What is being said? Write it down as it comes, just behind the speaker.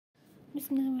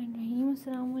Bismillahirrahmanirrahim.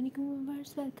 Assalamualaikum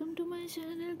viewers. Welcome to my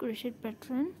channel Crochet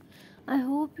Patron. I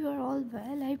hope you are all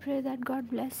well. I pray that God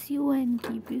bless you and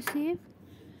keep you safe.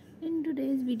 In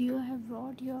today's video, I have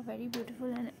brought you a very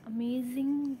beautiful and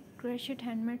amazing crochet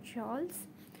handmade shawls,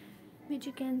 which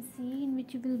you can see, in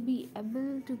which you will be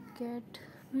able to get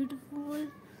beautiful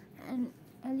and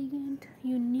elegant,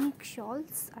 unique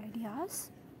shawls ideas.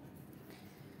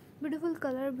 Beautiful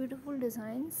color, beautiful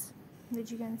designs, which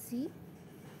you can see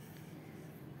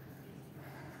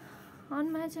on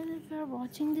my channel. If you are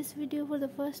watching this video for the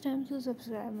first time, so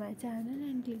subscribe my channel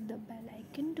and click the bell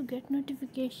icon to get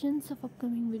notifications of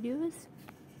upcoming videos.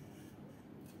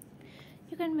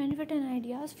 You can benefit and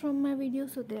ideas from my video,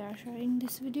 so they are sharing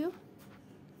this video.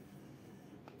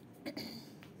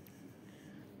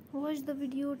 Watch the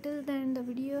video till then. The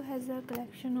video has a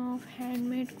collection of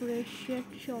handmade crochet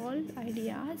shawl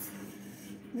ideas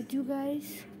with you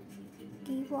guys.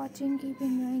 Keep watching, keep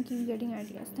enjoying, keep getting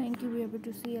ideas. Thank you. Be able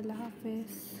to see. Allah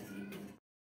Hafiz.